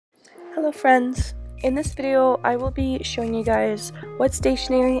Hello friends! In this video, I will be showing you guys what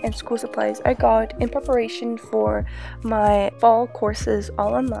stationery and school supplies I got in preparation for my fall courses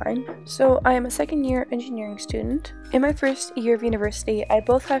all online. So I am a second year engineering student. In my first year of university, I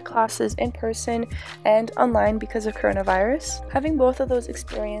both had classes in person and online because of coronavirus. Having both of those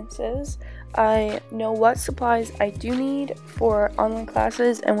experiences, I know what supplies I do need for online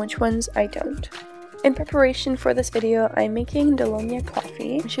classes and which ones I don't. In preparation for this video, I'm making Bologna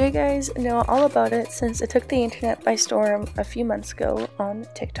coffee. I'm sure you guys know all about it since it took the internet by storm a few months ago on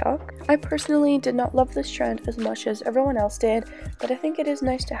TikTok. I personally did not love this trend as much as everyone else did, but I think it is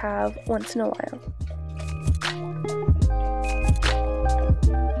nice to have once in a while.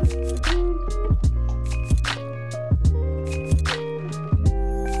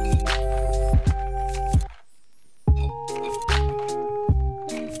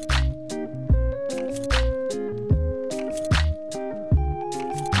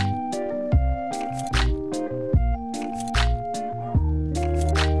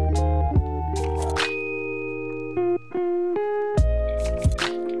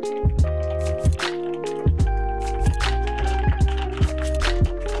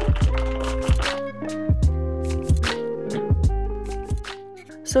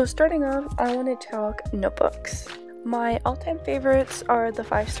 So starting off, I want to talk notebooks. My all-time favorites are the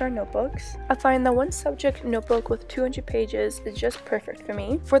 5-star notebooks. I find the one subject notebook with 200 pages is just perfect for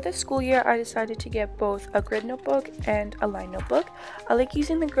me. For this school year, I decided to get both a grid notebook and a line notebook. I like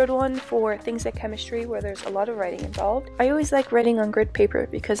using the grid one for things like chemistry where there's a lot of writing involved. I always like writing on grid paper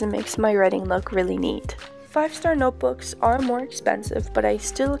because it makes my writing look really neat. 5-star notebooks are more expensive, but I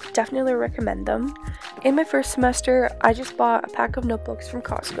still definitely recommend them. In my first semester, I just bought a pack of notebooks from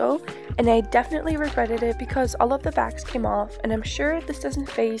Costco, and I definitely regretted it because all of the backs came off, and I'm sure this doesn't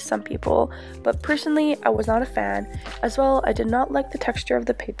faze some people, but personally, I was not a fan. As well, I did not like the texture of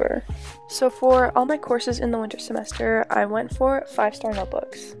the paper. So for all my courses in the winter semester, I went for 5-star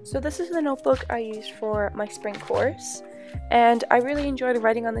notebooks. So this is the notebook I used for my spring course. And I really enjoyed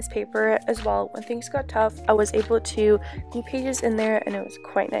writing on this paper as well. When things got tough, I was able to glue pages in there and it was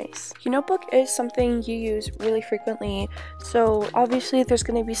quite nice. Your notebook is something you use really frequently, so obviously there's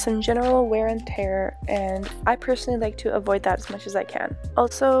going to be some general wear and tear, and I personally like to avoid that as much as I can.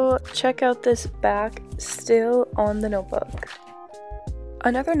 Also, check out this back still on the notebook.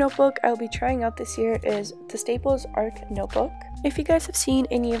 Another notebook I'll be trying out this year is the Staples Arc notebook. If you guys have seen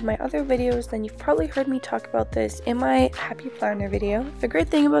any of my other videos, then you've probably heard me talk about this in my Happy Planner video. The great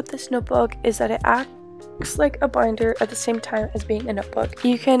thing about this notebook is that it acts like a binder at the same time as being a notebook.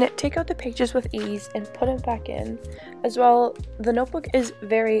 You can take out the pages with ease and put it back in. As well, the notebook is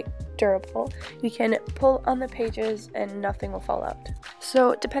very durable. You can pull on the pages and nothing will fall out.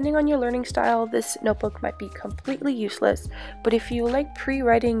 So depending on your learning style, this notebook might be completely useless, but if you like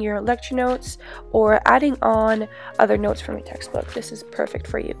pre-writing your lecture notes or adding on other notes from your textbook, this is perfect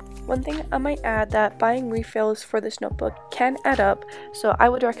for you. One thing I might add that buying refills for this notebook can add up, so I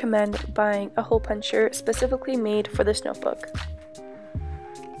would recommend buying a hole puncher specifically made for this notebook.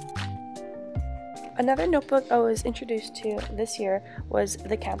 Another notebook I was introduced to this year was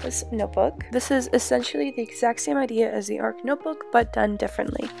the Campus notebook. This is essentially the exact same idea as the Arc notebook, but done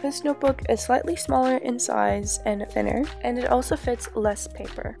differently. This notebook is slightly smaller in size and thinner, and it also fits less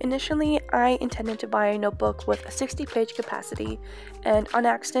paper. Initially, I intended to buy a notebook with a 60-page capacity, and on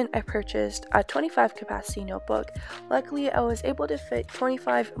accident, I purchased a 25 capacity notebook. Luckily, I was able to fit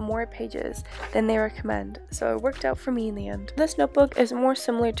 25 more pages than they recommend, so it worked out for me in the end. This notebook is more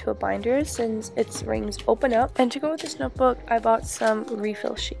similar to a binder since its rings open up, and to go with this notebook, I bought some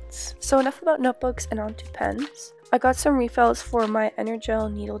refill sheets. So enough about notebooks and onto pens. I got some refills for my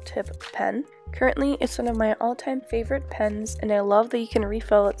Energel needle tip pen. Currently, it's one of my all-time favorite pens, and I love that you can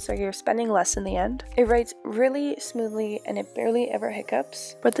refill it so you're spending less in the end. It writes really smoothly and it barely ever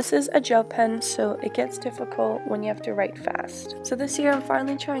hiccups, but this is a gel pen, so it gets difficult when you have to write fast. So this year I'm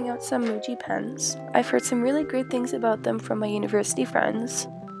finally trying out some Muji pens. I've heard some really great things about them from my university friends.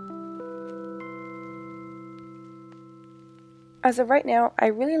 As of right now, I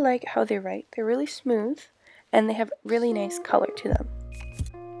really like how they write. They're really smooth and they have really nice color to them.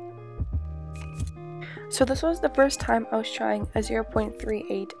 So this was the first time I was trying a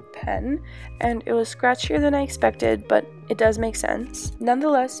 0.38 pen, and it was scratchier than I expected, but it does make sense.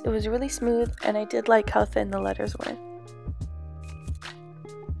 Nonetheless, it was really smooth and I did like how thin the letters were.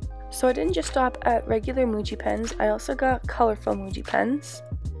 So I didn't just stop at regular Muji pens, I also got colorful Muji pens.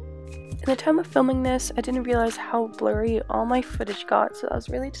 In the time of filming this, I didn't realize how blurry all my footage got, so that was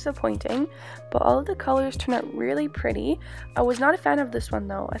really disappointing, but all of the colors turned out really pretty. I was not a fan of this one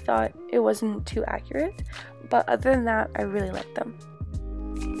though. I thought it wasn't too accurate, but other than that, I really liked them.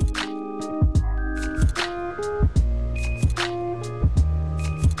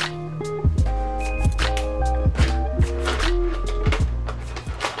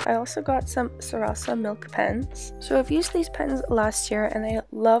 also got some Sarasa milk pens. So I've used these pens last year and I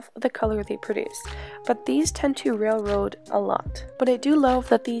love the color they produce, but these tend to railroad a lot. But I do love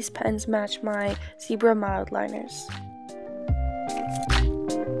that these pens match my zebra mild liners.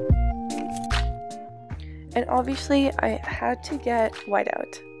 And obviously I had to get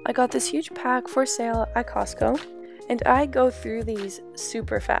whiteout. I got this huge pack for sale at Costco, and I go through these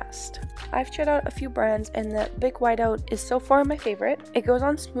super fast. I've tried out a few brands and the Bic Whiteout is so far my favorite. It goes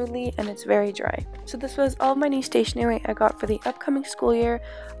on smoothly and it's very dry. So this was all of my new stationery I got for the upcoming school year.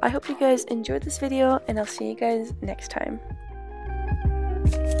 I hope you guys enjoyed this video and I'll see you guys next time.